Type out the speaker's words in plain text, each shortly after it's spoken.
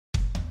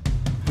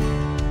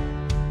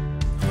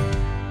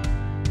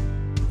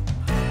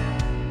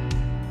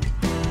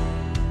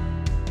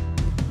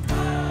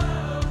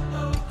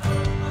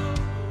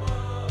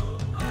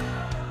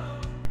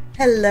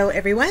Hello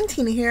everyone,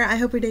 Tina here. I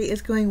hope your day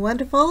is going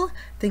wonderful.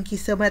 Thank you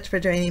so much for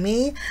joining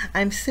me.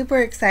 I'm super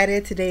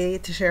excited today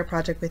to share a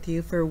project with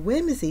you for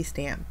Whimsy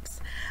stamps.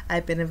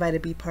 I've been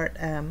invited to be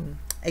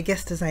a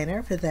guest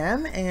designer for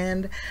them,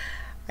 and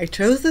I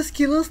chose this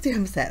cute little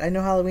stamp set. I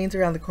know Halloween's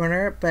around the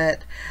corner,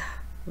 but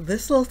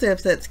this little stamp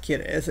set's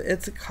cute.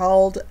 It's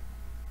called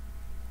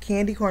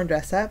Candy Corn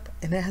Dress Up,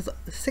 and it has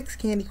 6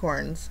 candy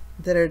corns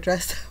that are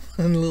dressed up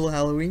on little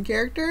Halloween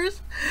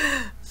characters.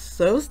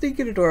 So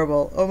stinking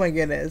adorable. Oh my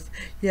goodness.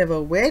 You have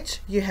a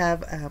witch, you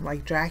have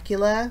like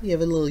Dracula, you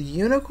have a little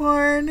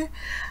unicorn,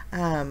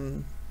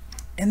 and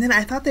then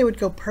I thought they would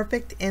go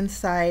perfect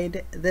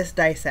inside this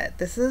die set.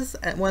 This is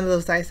one of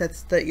those die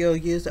sets that you'll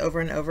use over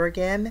and over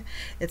again.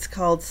 It's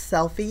called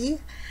Selfie,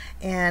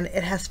 and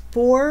it has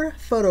 4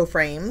 photo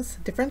frames,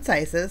 different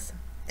sizes,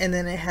 and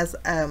then it has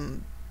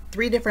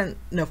 4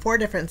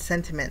 different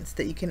sentiments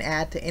that you can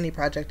add to any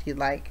project you'd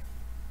like.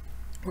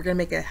 We're going to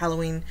make a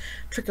Halloween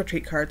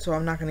trick-or-treat card, so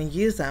I'm not going to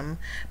use them,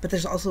 but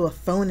there's also a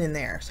phone in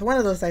there. So one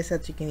of those die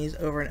sets you can use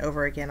over and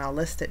over again. I'll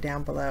list it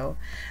down below.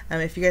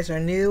 If you guys are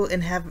new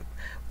and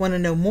want to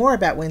know more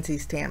about Whimsy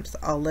stamps,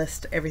 I'll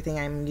list everything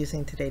I'm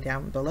using today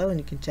down below, and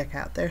you can check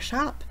out their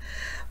shop.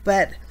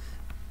 But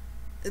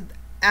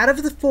out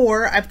of the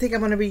 4, I think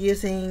I'm going to be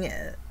using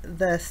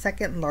the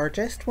second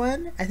largest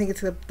one. I think it's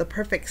the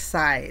perfect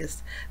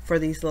size for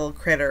these little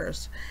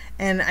critters.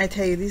 And I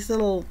tell you, these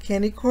little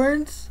candy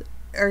corns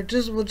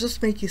will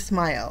just make you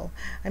smile.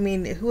 I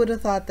mean, who would have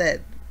thought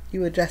that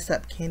you would dress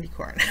up candy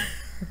corn?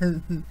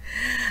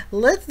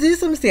 Let's do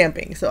some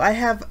stamping. So I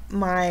have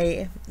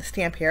my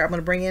stamp here. I'm going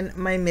to bring in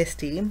my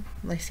Misty,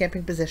 my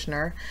stamping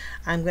positioner.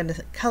 I'm going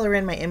to color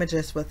in my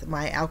images with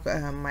my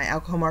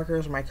alcohol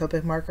markers, or my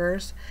Copic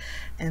markers.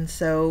 And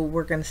so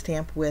we're going to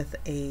stamp with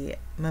a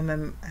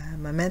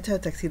Memento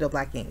Tuxedo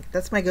Black ink.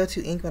 That's my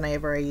go-to ink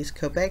whenever I use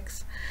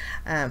Copics.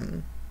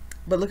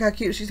 But look how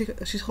cute,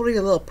 she's holding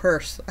a little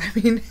purse. I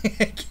mean,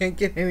 I can't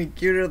get any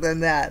cuter than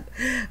that.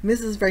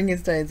 Mrs.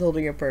 Frankenstein's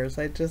holding a purse.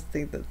 I just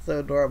think that's so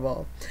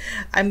adorable.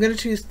 I'm going to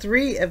choose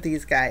 3 of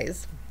these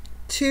guys.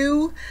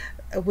 2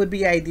 would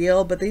be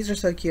ideal, but these are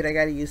so cute, I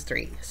got to use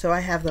 3. So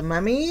I have the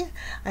mummy,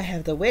 I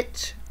have the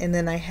witch, and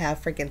then I have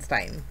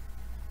Frankenstein.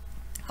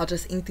 I'll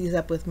just ink these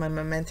up with my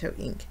Memento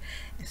ink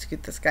and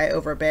scoot this guy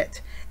over a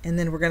bit, and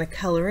then we're going to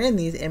color in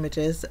these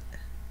images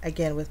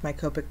again with my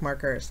Copic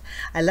markers.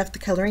 I left the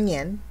coloring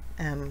in.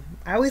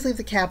 I always leave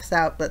the caps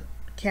out, but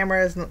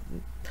camera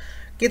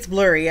gets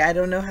blurry. I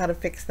don't know how to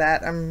fix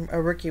that. I'm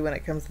a rookie when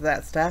it comes to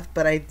that stuff,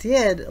 but I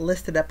did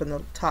list it up in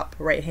the top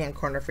right hand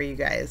corner for you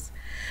guys.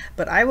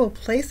 But I will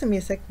play some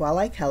music while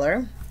I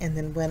color, and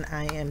then when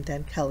I am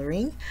done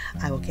coloring,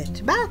 I will get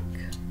you back.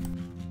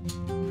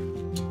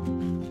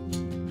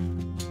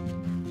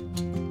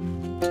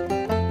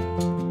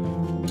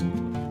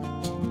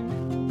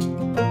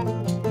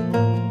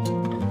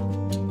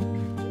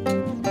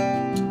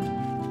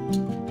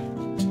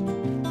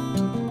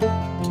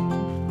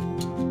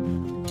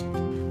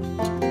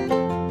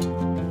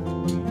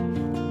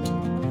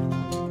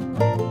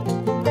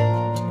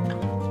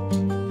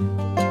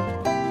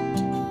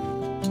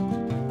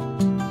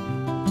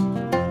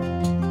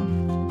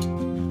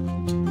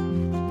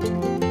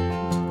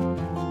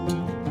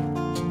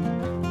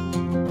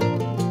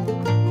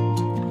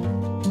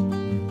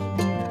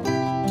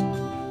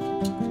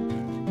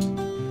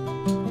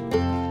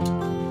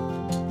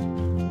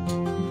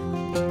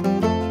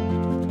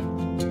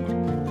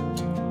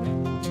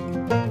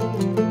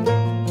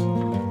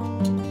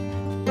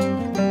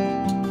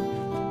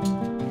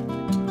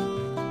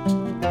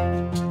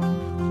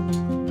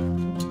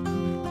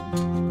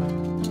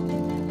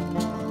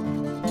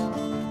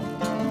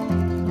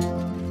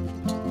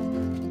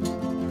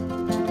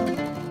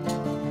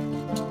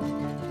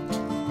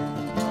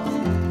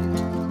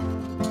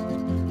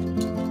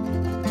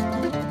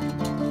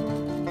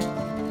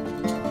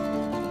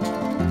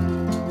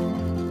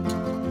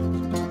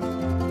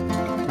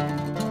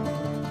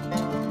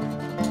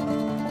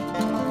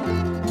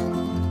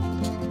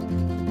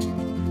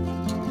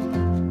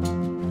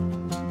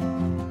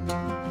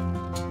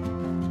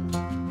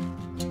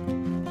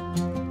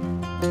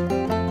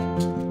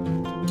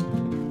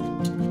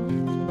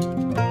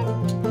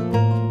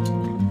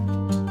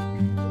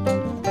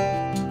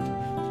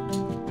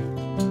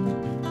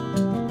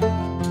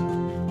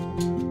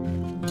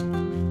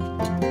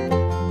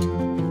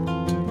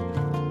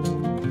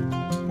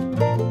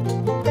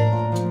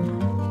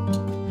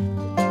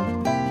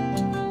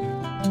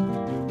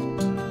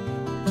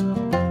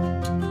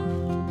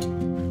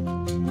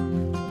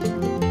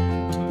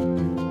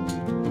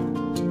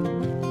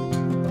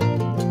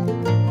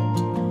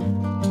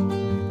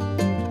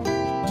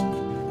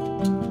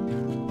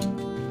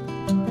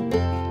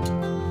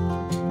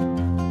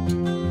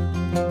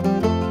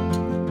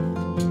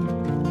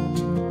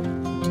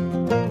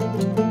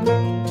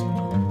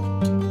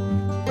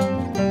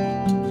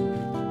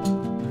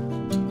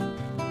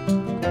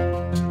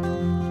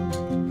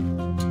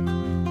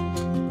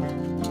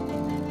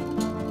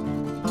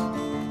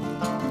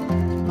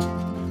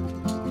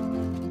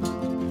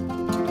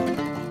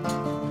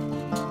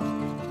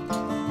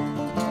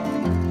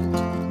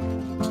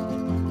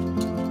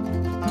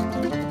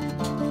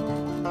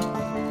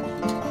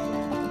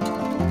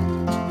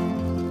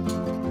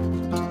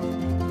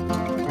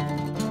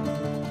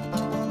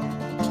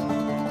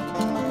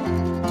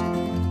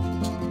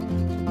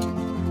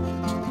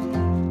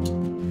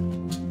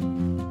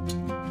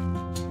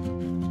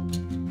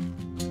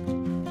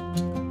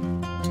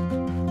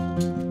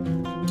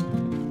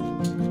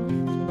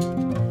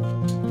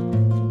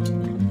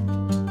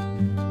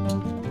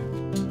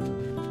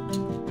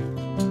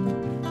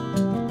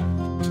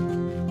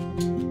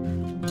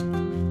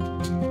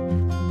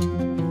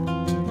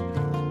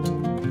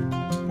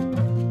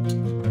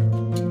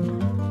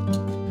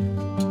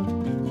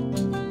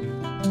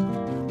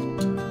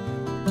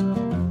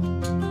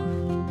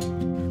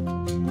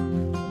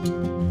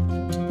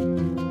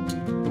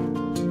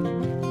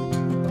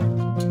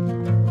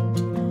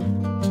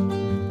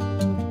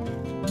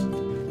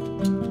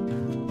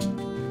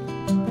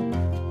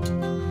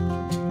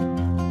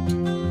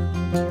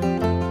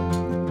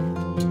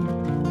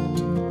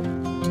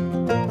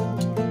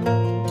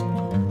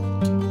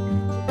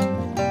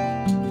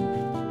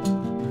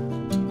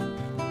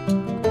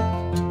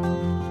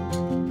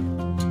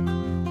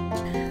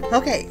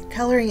 Okay,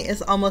 coloring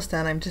is almost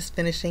done. I'm just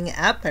finishing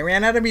up. I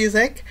ran out of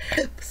music,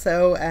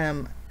 so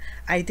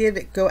I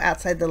did go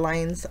outside the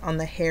lines on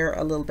the hair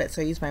a little bit,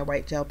 so I used my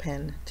white gel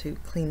pen to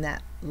clean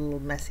that a little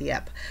messy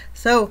up.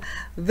 So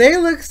they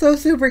look so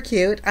super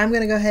cute. I'm going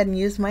to go ahead and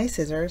use my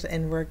scissors,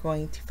 and we're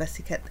going to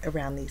fussy cut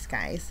around these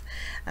guys.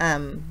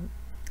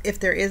 If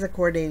there is a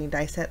coordinating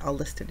die set, I'll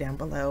list it down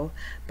below,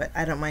 but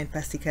I don't mind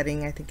fussy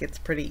cutting. I think it's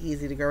pretty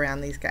easy to go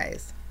around these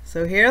guys.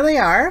 So here they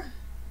are.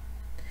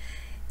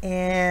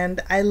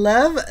 And I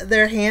love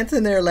their hands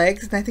and their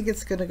legs, and I think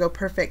it's going to go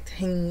perfect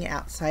hanging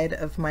outside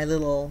of my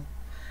little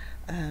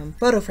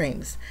photo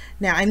frames.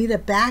 Now I need a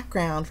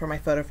background for my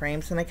photo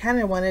frames, and I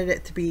kind of wanted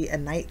it to be a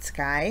night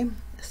sky.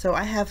 So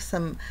I have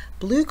some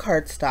blue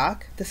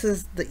cardstock. This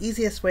is the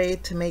easiest way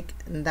to make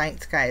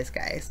night skies,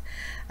 guys.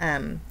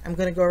 I'm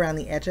going to go around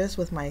the edges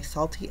with my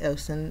Salty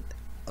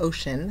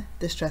Ocean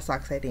Distress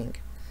Oxide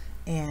ink,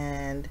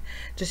 and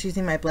just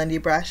using my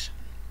blendy brush.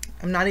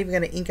 I'm not even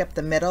going to ink up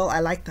the middle.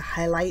 I like the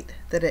highlight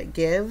that it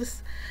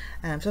gives,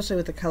 especially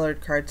with the colored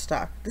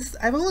cardstock.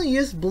 I've only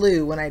used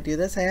blue when I do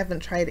this. I haven't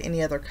tried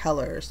any other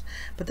colors,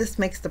 but this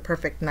makes the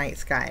perfect night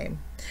sky.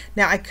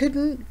 Now I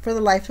couldn't for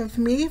the life of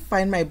me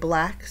find my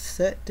black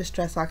soot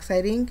Distress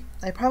Oxide ink.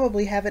 I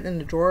probably have it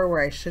in a drawer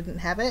where I shouldn't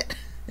have it.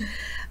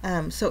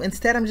 So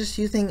instead I'm just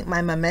using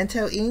my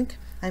Memento ink.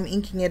 I'm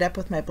inking it up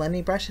with my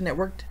blending brush, and it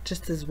worked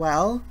just as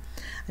well.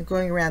 I'm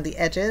going around the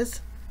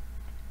edges,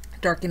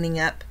 darkening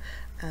up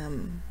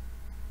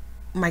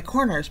my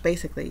corners,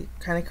 basically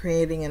kind of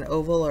creating an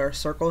oval or a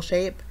circle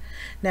shape.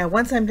 Now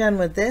once I'm done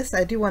with this,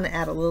 I do want to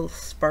add a little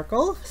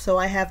sparkle, so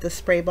I have the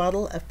spray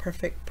bottle of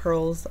Perfect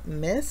Pearls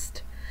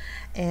Mist,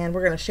 and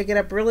we're going to shake it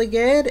up really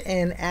good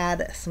and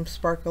add some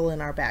sparkle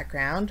in our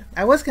background.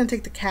 I was going to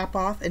take the cap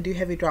off and do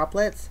heavy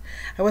droplets.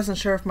 I wasn't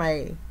sure if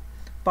my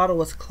bottle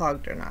was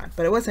clogged or not,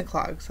 but it wasn't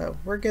clogged, so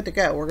we're good to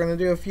go. We're going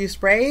to do a few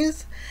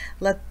sprays,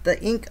 let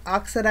the ink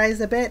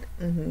oxidize a bit,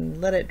 and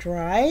let it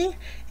dry,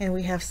 and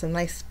we have some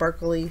nice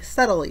sparkly,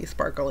 subtly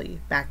sparkly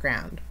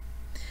background.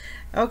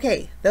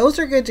 Okay, those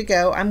are good to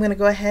go. I'm going to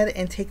go ahead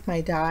and take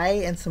my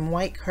die and some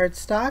white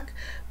cardstock.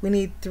 We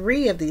need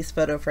 3 of these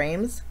photo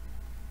frames,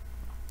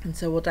 and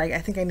so we'll die. I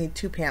think I need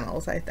 2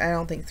 panels. I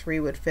don't think 3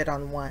 would fit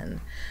on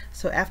one.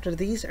 So after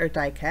these are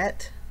die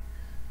cut,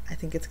 I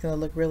think it's going to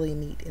look really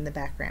neat in the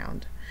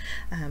background.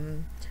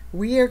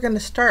 We are going to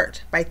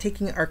start by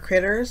taking our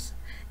critters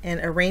and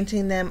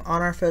arranging them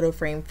on our photo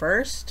frame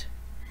first,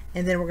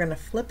 and then we're going to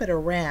flip it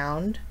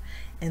around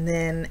and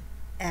then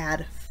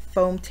add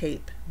foam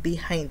tape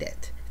behind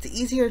it. It's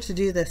easier to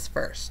do this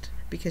first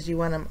because you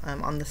want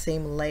them on the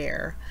same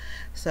layer.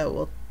 So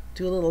we'll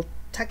do a little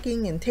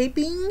tucking and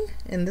taping,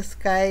 and this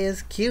guy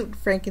is cute,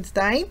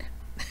 Frankenstein.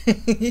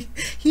 He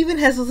even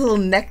has those little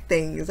neck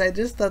things. I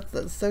just thought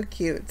that's so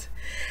cute.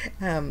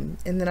 And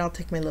then I'll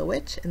take my little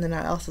witch, and then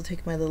I'll also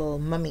take my little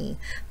mummy.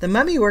 The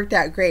mummy worked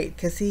out great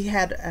because he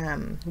had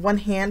one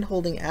hand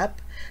holding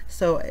up,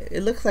 so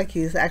it looks like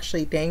he's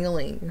actually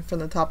dangling from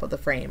the top of the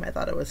frame. I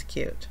thought it was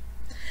cute.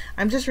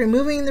 I'm just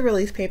removing the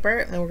release paper,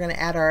 and we're going to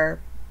add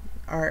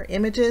our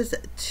images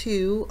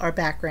to our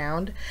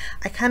background.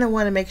 I kind of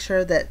want to make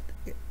sure that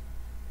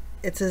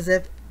it's as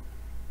if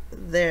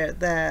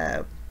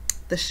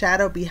the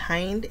shadow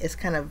behind is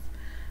kind of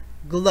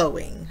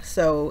glowing,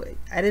 so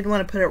I didn't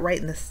want to put it right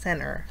in the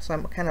center, so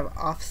I'm kind of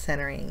off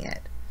centering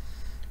it.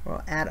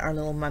 We'll add our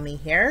little mummy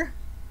here.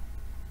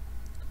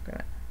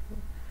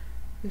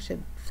 We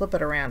should flip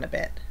it around a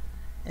bit,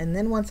 and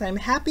then once I'm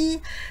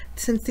happy,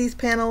 since these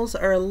panels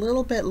are a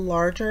little bit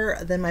larger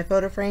than my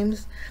photo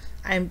frames,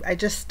 I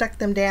just stuck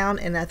them down,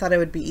 and I thought it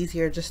would be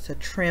easier just to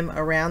trim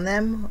around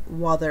them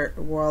while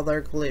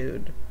they're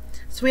glued.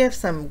 So we have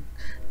some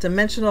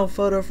dimensional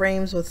photo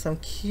frames with some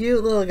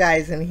cute little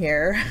guys in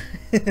here.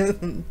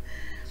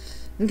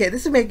 Okay,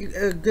 this would make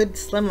a good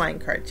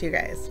slimline card too,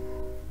 guys.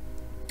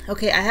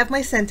 Okay, I have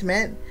my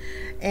sentiment,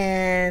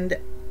 and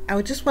I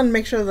would just want to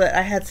make sure that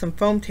I had some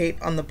foam tape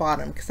on the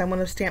bottom because I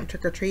want to stamp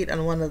Trick or Treat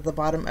on one of the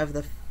bottom of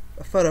the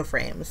photo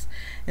frames.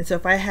 And so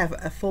if I have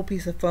a full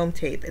piece of foam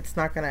tape, it's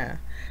not gonna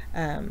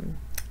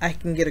I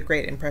can get a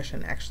great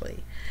impression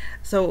actually.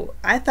 So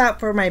I thought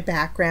for my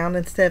background,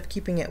 instead of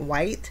keeping it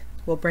white,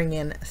 we'll bring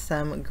in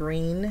some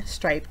green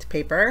striped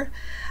paper.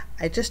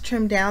 I just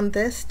trimmed down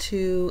this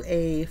to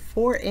a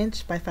 4"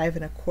 by 5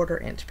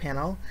 1/4"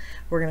 panel.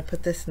 We're going to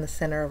put this in the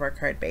center of our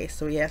card base,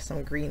 so we have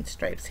some green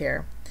stripes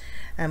here.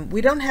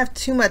 We don't have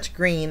too much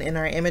green in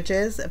our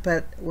images,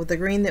 but with the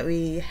green that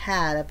we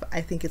had,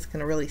 I think it's going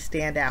to really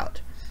stand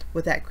out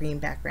with that green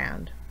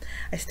background.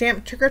 I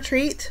stamped Trick or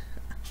Treat,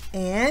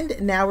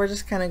 and now we're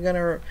just kind of going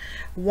to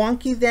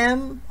wonky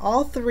them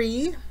all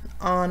 3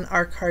 on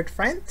our card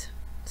front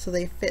so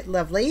they fit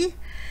lovely.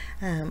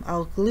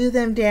 I'll glue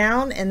them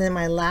down, and then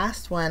my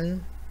last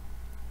one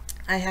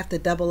I have to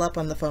double up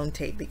on the foam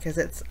tape because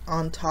it's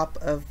on top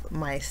of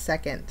my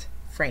second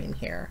frame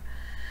here.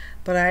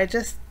 But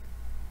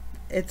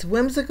it's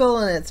whimsical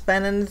and it's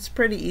fun and it's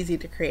pretty easy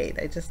to create.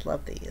 I just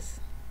love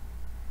these.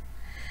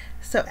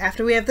 So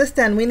after we have this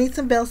done, we need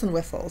some bells and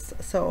whistles.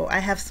 So I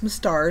have some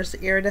stars,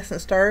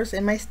 iridescent stars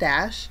in my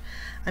stash.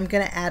 I'm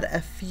going to add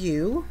a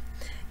few,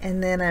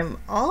 and then I'm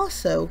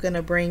also going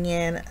to bring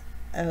in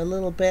a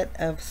little bit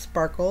of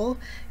sparkle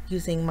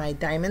using my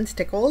diamond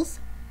stickles.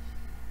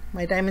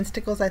 My diamond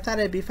stickles, I thought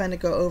it'd be fun to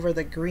go over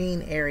the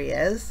green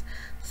areas,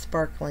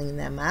 sparkling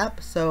them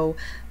up. So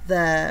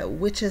the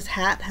witch's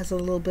hat has a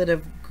little bit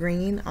of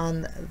green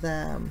on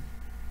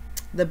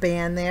the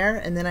band there,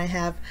 and then I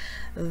have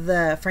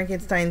the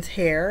Frankenstein's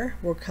hair.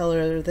 We'll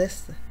color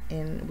this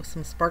in with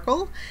some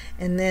sparkle,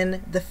 and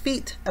then the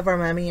feet of our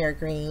mummy are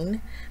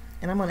green,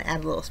 and I'm going to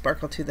add a little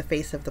sparkle to the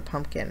face of the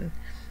pumpkin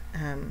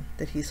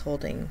that he's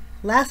holding.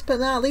 Last but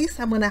not least,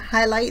 I'm going to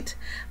highlight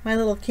my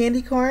little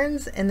candy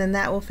corns, and then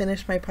that will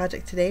finish my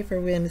project today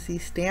for Whimsy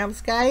Stamps,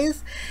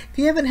 guys. If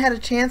you haven't had a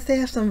chance, they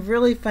have some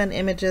really fun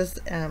images,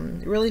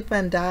 really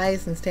fun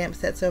dies and stamp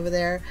sets over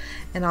there,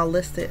 and I'll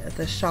list it at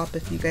the shop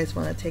if you guys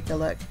want to take a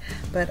look.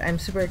 But I'm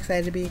super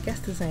excited to be a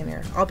guest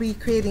designer. I'll be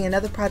creating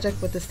another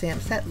project with the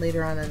stamp set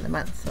later on in the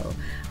month, so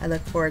I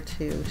look forward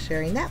to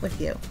sharing that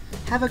with you.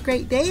 Have a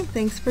great day.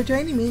 Thanks for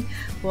joining me.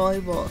 Well,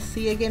 we'll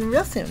see you again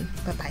real soon.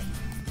 Bye-bye.